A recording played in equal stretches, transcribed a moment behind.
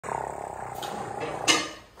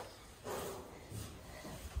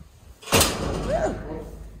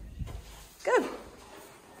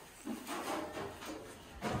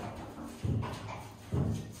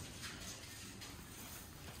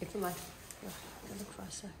Come on. Go look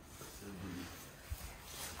faster.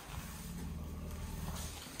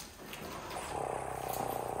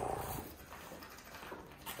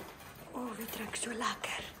 Oh, wie druk so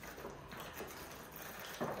lekker.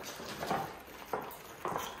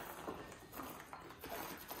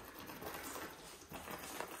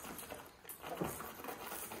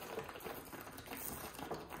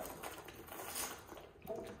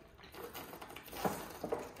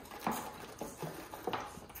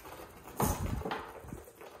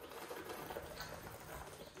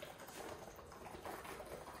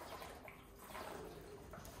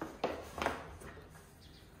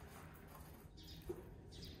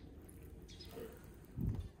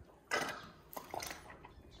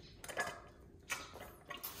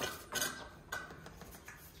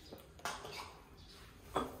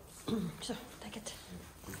 So, take it.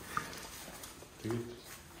 Take it.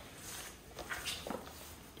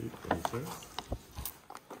 Take it over.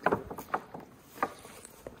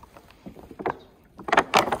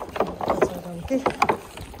 Zo, dankie.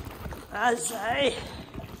 Asai.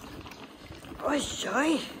 Oh,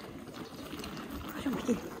 sorry. Wat een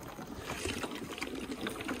beetje.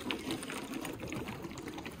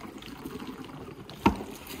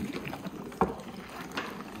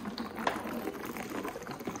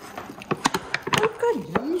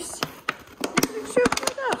 Khanyisa. Dit is zo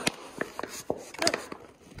vandaag.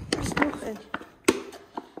 Er is nog een.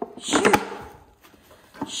 Sjoe.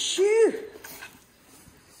 Sjoe.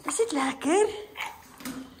 Is dit lekker?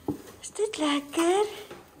 Is dit lekker?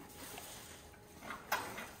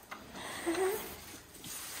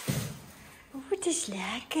 Oh, het is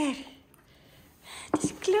lekker. Het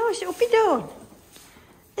is klaar, is oppie daar.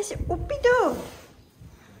 Is oppie daar.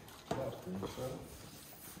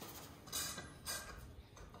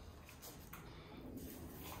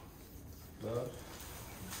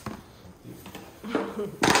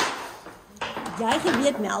 Jy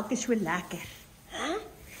geweet melk is so lekker. Hè?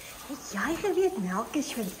 Het jy geweet melk is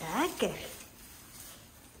so lekker.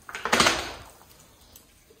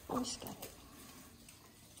 Ons kyk.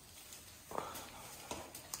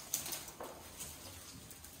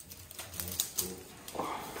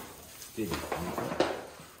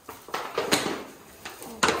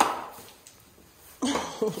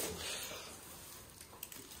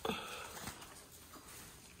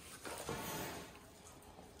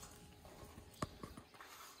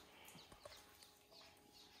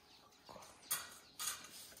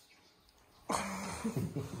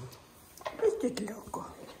 Is dit lekker?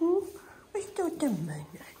 Is dit te min?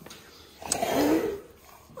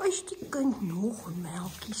 As die kind nog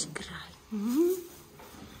melkies kry.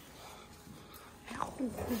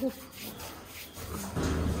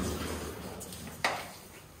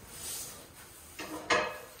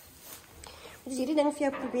 Dis hierdie ding vir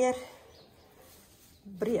jou probeer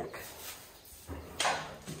breek.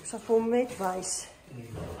 Ek sal vir hom net wys.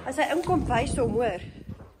 As hy inkom, wys hom, hoor.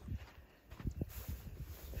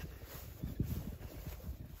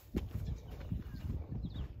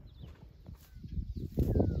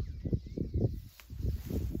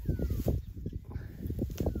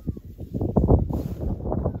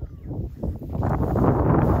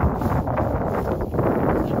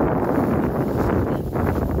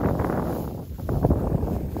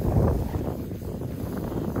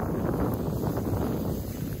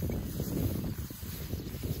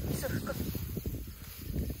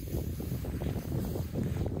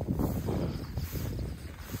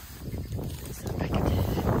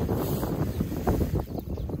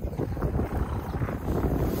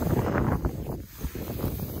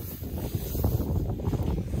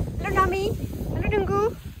 Lammie, hallo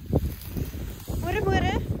Nungu.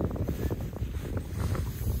 Môre.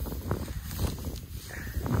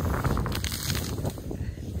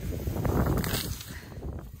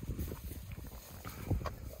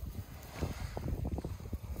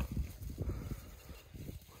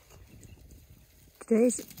 Today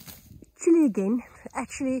is chilly again.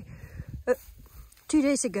 Actually, 2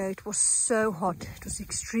 days ago it was so hot. It was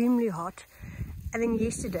extremely hot. And then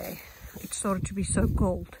yesterday it started to be so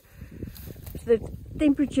cold. So the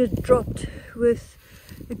temperature dropped with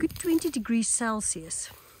a good 20 degrees Celsius.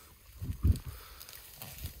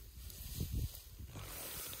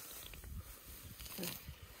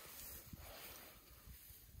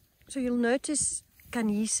 So you'll notice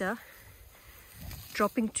Khanyisa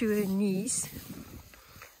dropping to her knees.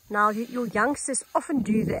 Now your youngsters often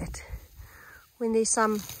do that when there's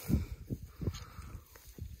some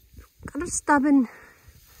kind of stubborn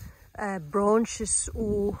branches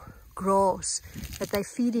or grass that they're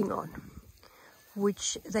feeding on,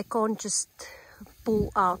 which they can't just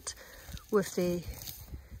pull out with their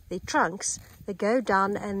trunks. they go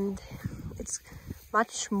down, and it's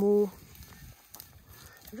much more,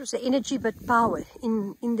 it was the energy but power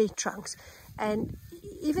in their trunks. And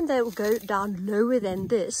even they will go down lower than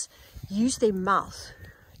this, use their mouth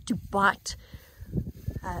to bite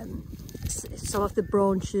some of the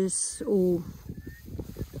branches or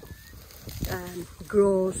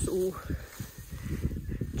grass, or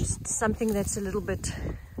just something that's a little bit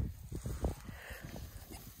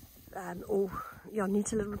or yeah,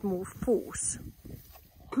 needs a little bit more force.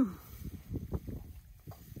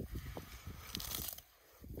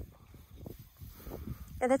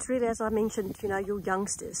 And that's really, as I mentioned, you know, your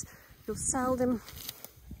youngsters, you'll seldom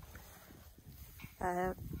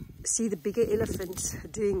see the bigger elephants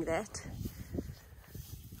doing that.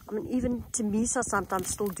 I mean, even Khanyisa sometimes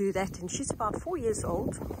still do that, and she's about 4 years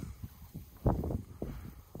old,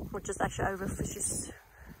 which is actually over, she's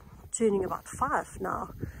turning about 5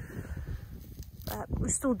 now.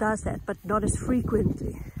 Still does that, but not as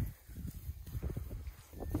frequently.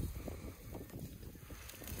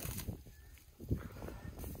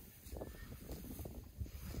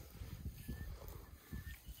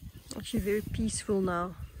 Actually very peaceful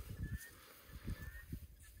now.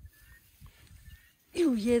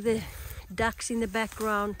 You hear the ducks in the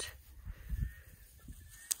background.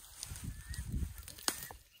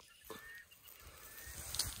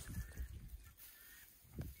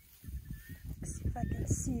 See if I can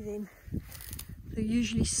see them. They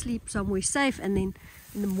usually sleep somewhere safe, and then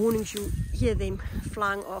in the mornings you'll hear them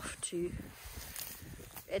flying off to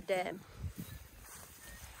a dam.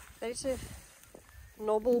 There's a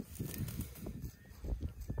noble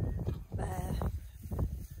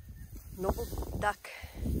duck,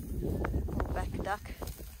 or black duck.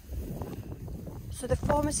 So the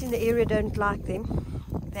farmers in the area don't like them.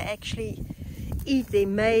 They actually eat their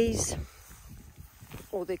maize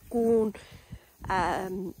or their corn,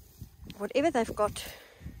 whatever they've got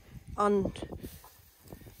on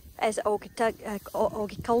as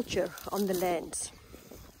agriculture on the lands.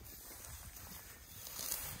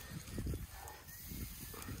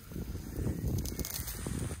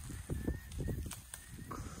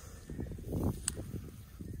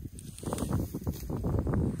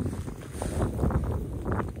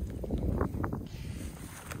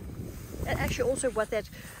 Actually, also what that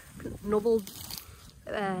noble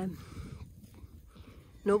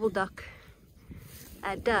duck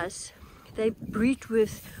does, they breed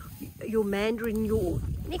with your mandarin, your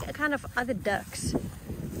kind of other ducks.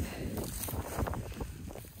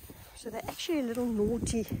 So they're actually a little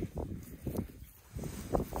naughty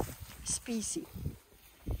species.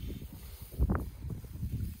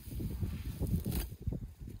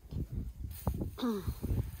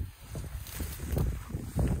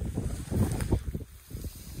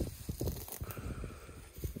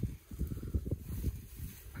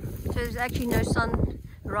 So there's actually no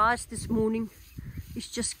sunrise this morning, it's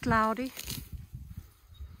just cloudy.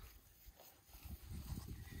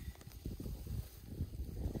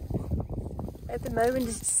 At the moment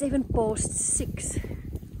it's 6:07.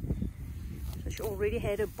 So she already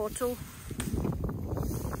had a bottle.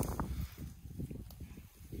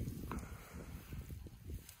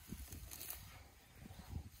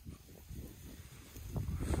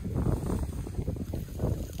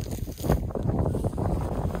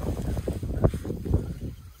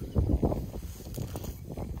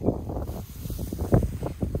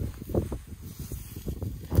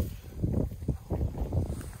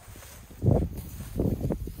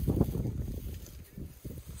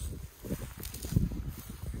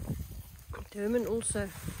 Herman also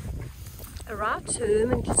arrived, so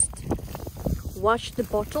Herman just washed the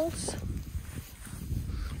bottles,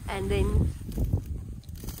 and then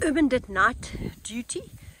Herman did night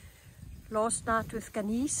duty last night with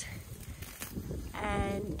Khanyisa,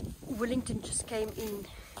 and Wellington just came in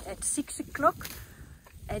at 6 o'clock,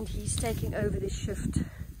 and he's taking over the shift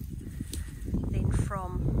then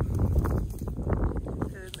from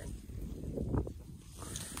Herman.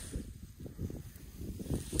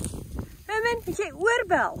 Herman, het jy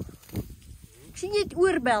oorbel? Ek sien jy het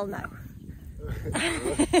oorbel nou.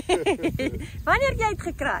 Wanneer jy het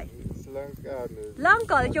gekry? Lank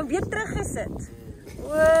al, het jy hom weer teruggesit?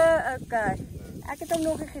 O, okay. Ek het hom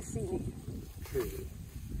nog nie gesien nie.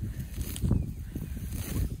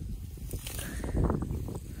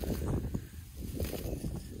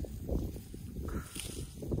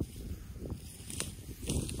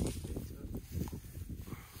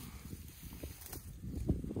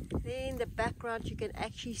 In the background you can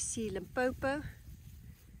actually see Limpopo,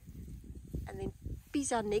 and then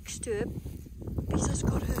Pisa next to her. Pisa's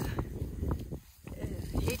got her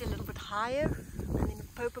head a little bit higher, and then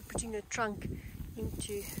Limpopo putting her trunk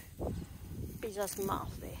into Pisa's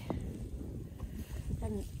mouth there.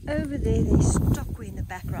 And over there, there's Tokwe in the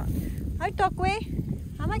background. Hi Tokwe,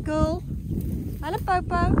 hi my girl. Hello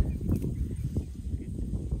Popo.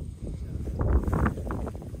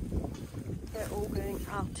 They're all going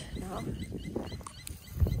out now.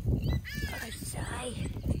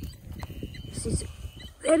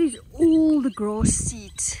 That is all the grass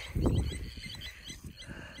seeds,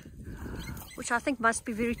 which I think must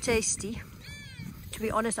be very tasty. To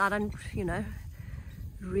be honest, I don't,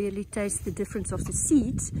 really taste the difference of the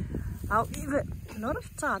seeds. However, a lot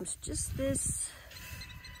of times, just this,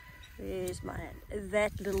 there's my hand,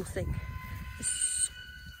 that little thing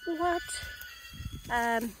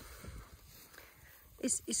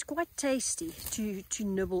is quite tasty to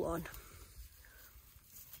nibble on.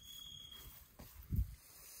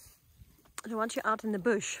 So once you're out in the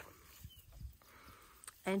bush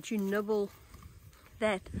and you nibble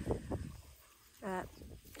that,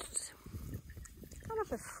 it's kind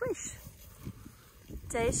of a fresh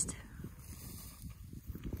taste.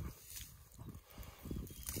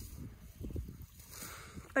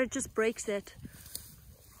 But it just breaks that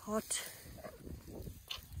hot,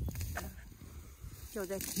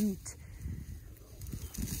 that heat.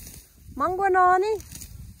 Mangwanani.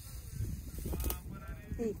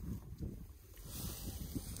 Hey.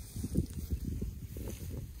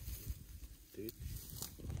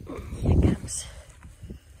 Here comes.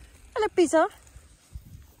 Hello, Pisa.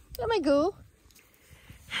 Let me go.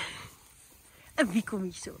 En wie kom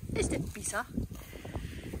hier zo? Is dit Pisa?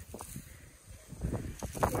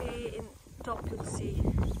 There in top you'll see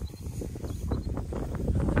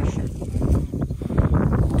fisher.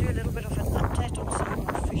 Do a little bit of an update on some of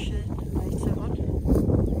the fisher later on.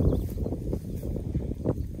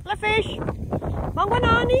 Hello fish!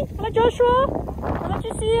 Mangwanani! Hello Joshua! Hello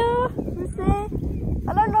Josiah! Who's there?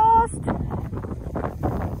 Hello Lost!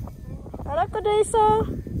 Hello Khanyisa!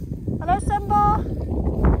 Hello Simba!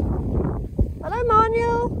 Hello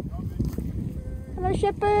Manuel! Hello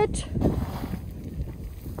Shepherd!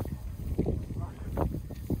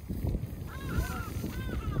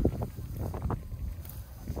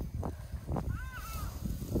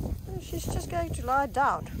 She's just going to lie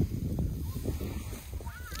down.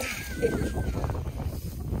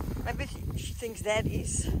 Maybe she thinks that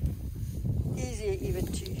is easier even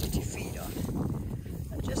to feed on.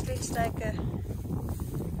 And just let's take a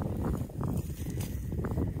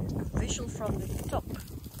visual from the top.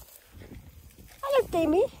 Hello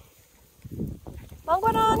Timmy.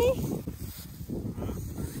 Mangwanani.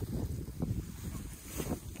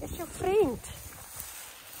 It's your friend.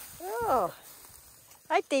 Oh.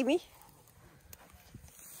 Hi Timmy.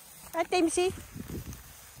 Hi Timsy.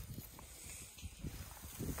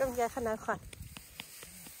 Kom, jy gaan nou gaan.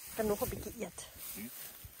 Ek kan nog 'n bietjie eet.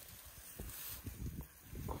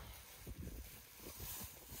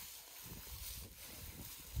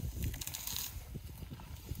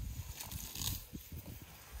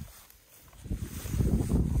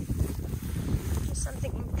 There's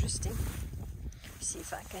something interesting. See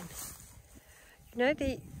if I can.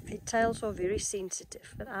 The tails are very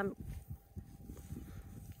sensitive, but I'm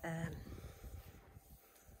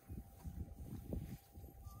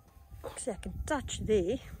so I can touch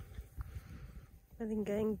there, and then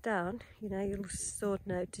going down, you'll start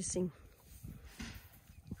noticing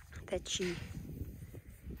that she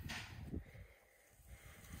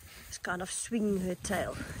is kind of swinging her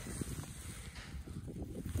tail.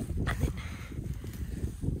 And then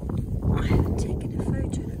I haven't taken a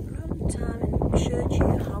photo in a long time and showed you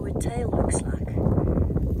how her tail looks like.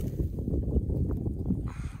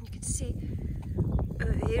 You can see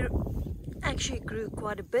her hair actually grew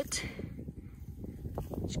quite a bit.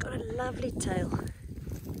 She's got a lovely tail.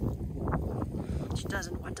 She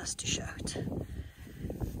doesn't want us to show it.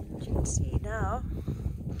 As you can see now,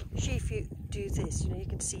 if you do this, you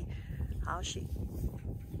can see how she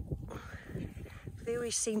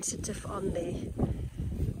very sensitive on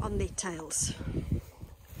their tails.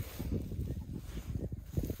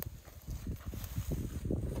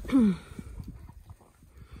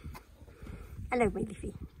 Hello, my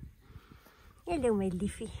liefie. Hello, my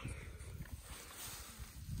liefie.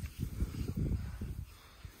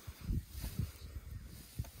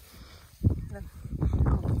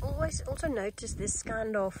 I've always also noticed this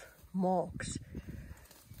kind of marks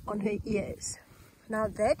on her ears. Now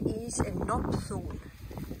that is a knobthorn.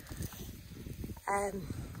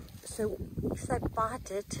 So if they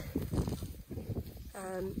bite it,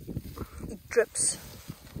 it drips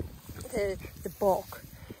the bark,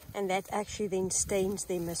 and that actually then stains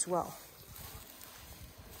them as well.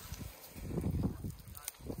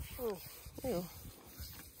 Ew.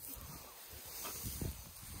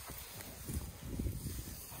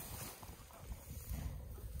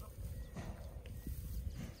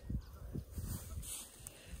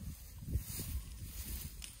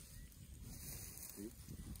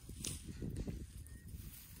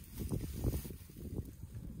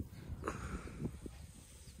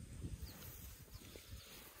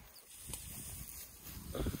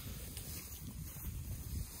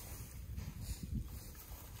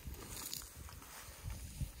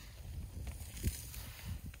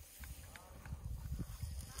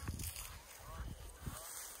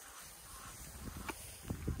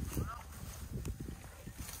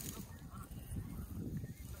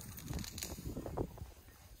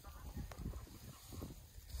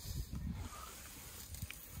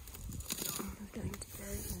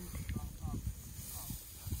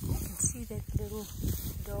 that little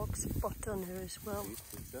dark spot on her as well.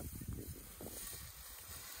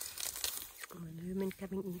 And Herman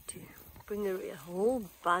coming in to bring her a whole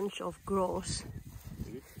bunch of grass.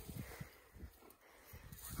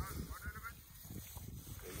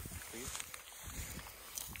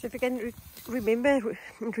 So if you can remember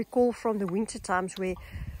and recall from the winter times where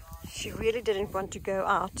she really didn't want to go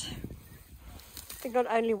out. I think not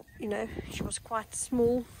only, you know, she was quite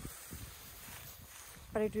small,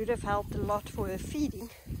 but it would have helped a lot for her feeding.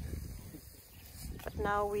 But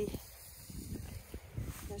now we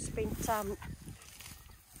spend time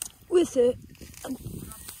with her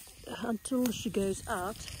until she goes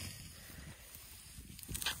out.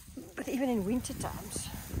 But even in winter times,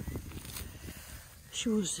 she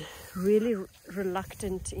was really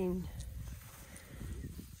reluctant in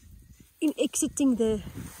exiting the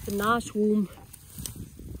nice warm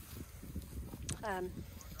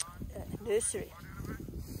nursery.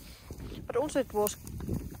 But also it was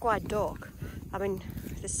quite dark. I mean,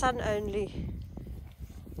 the sun only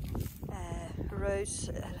rose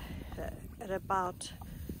at about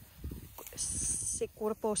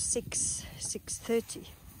 6:15, 6:30.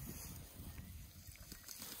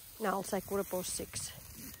 No, I'll say 6:15.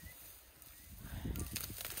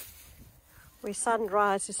 Where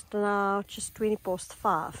sunrise is now just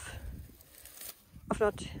 5:20. If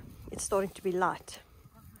not, it's starting to be light.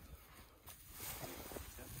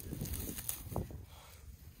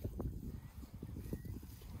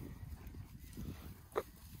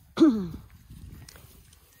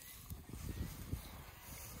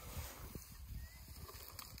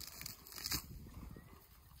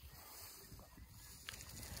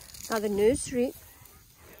 Now the nursery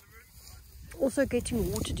also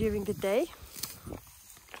getting water during the day,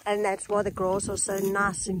 and that's why the grass are so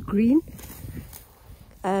nice and green.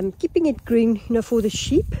 Keeping it green, you know, for the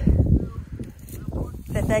sheep,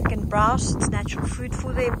 that they can browse. It's natural food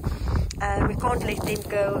for them. We can't let them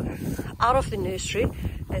go out of the nursery,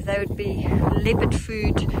 as they would be leopard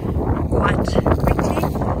food quite quickly,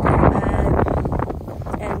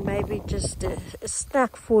 and maybe just a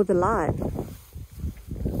snack for the lion.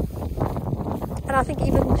 And I think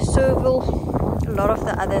even so will a lot of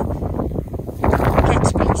the other cat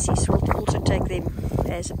species will also take them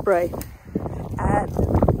as a prey.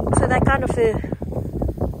 So they're kind of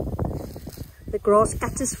the grass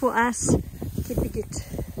cutters for us, keeping it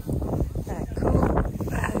cool,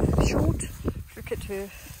 short. Look at her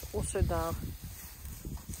also now.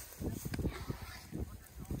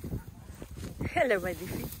 Hallo my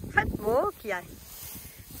liefie, wat maak jy?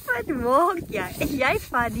 Wat maak jy? Is jy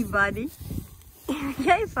funny bunny?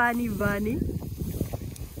 Jy funny bunny?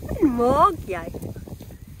 Wat maak jy?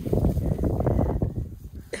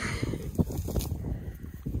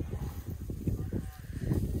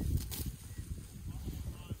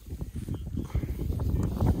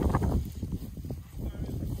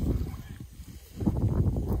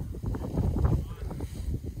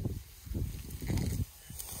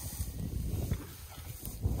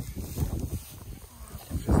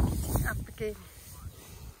 Up again.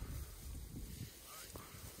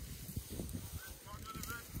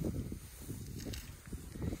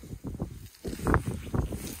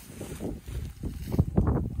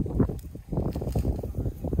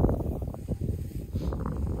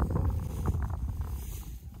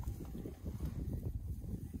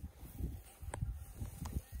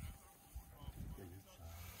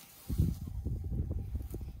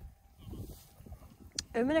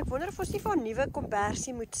 Ek wonder of ons nie vir 'n nuwe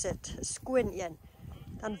kombersie moet sit, 'n skoon een.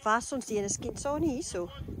 Dan was ons die ene skien so nie hierso.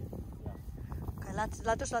 Okay,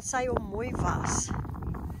 laat ons laat sy hom mooi was.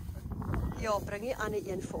 Ja, bring die ander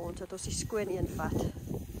een vir ons, dat ons die skoon een vat.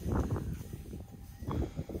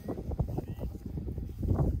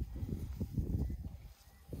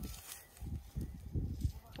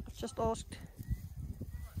 I've just asked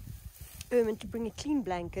Herman to bring a clean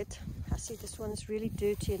blanket. I see this one is really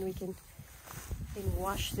dirty and we can then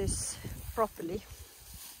wash this properly.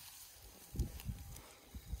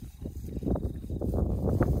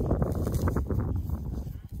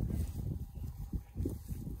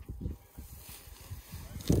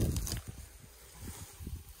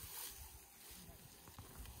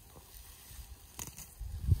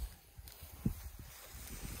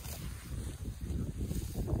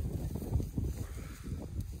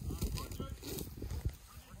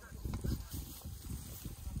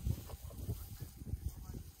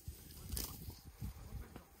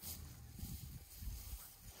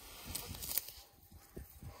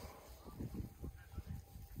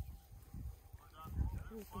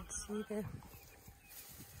 You can see the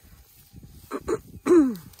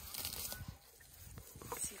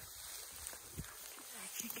let's see if I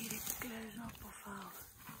can get it close. appelvuil.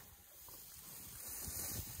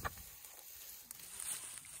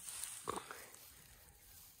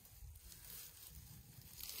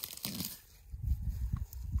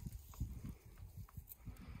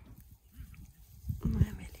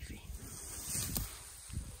 Nee, my liefie.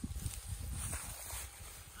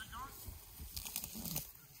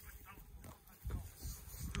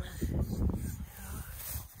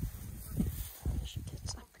 She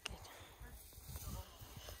gets up again.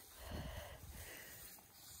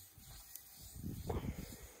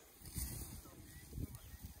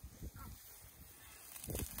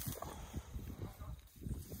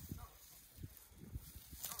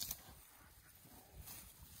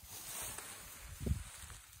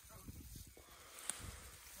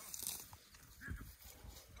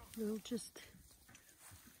 We'll just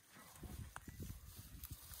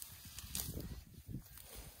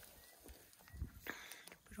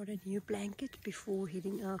put on a new blanket before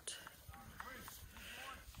heading out.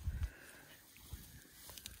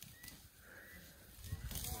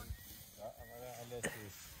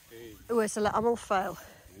 O, is hulle almal vuil.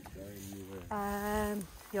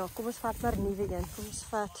 Ja, kom ons vat maar 'n nuwe een. Kom ons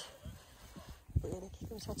vat enetjie,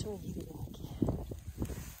 kom ons vat so 'n hierdie enetjie.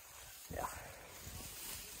 Ja.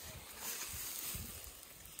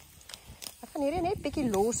 Ek gaan hierdie net bietjie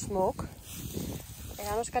losmaak. En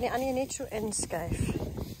dan ons kan die ander net so inskuif.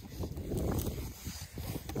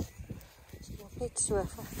 Net so.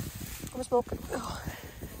 Kom ons maak. Oh.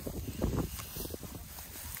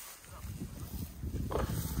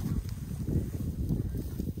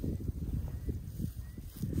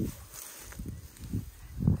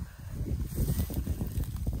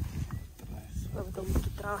 Dan moet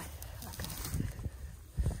ik draaien. Okay.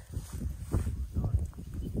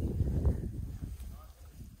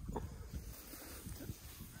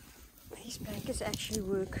 These blankets actually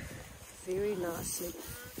work very nicely.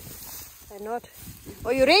 They're not.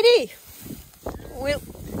 Are you ready?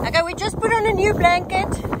 Okay, we just put on a new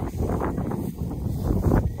blanket.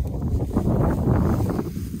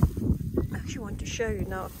 I actually want to show you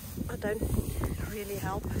now. I don't really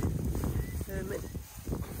help Herman.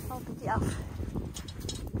 I'll put you off.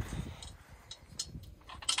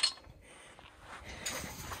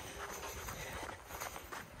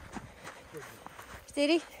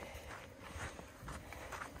 Steady.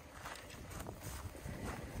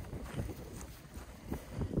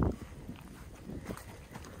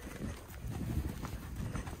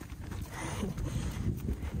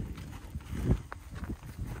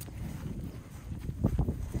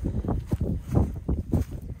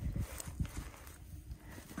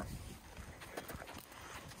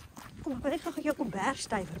 Kom, ik ga je komberg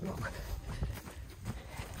stijver maken.